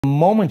The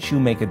moment you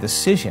make a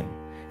decision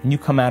and you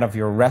come out of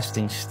your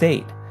resting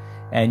state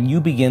and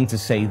you begin to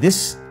say,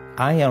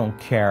 I don't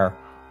care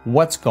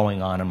what's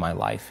going on in my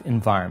life,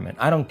 environment.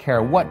 I don't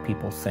care what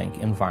people think,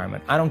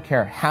 environment. I don't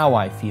care how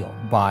I feel,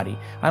 body.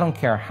 I don't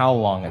care how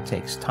long it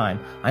takes, time.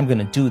 I'm going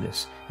to do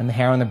this. And the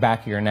hair on the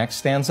back of your neck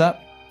stands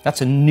up.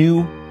 That's a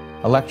new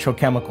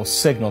electrochemical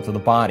signal to the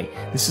body.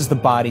 This is the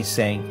body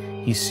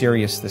saying, he's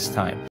serious this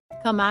time.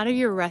 Come out of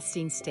your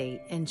resting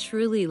state and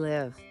truly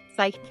live.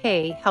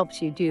 Psych-K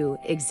helps you do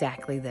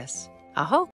exactly this. Aho!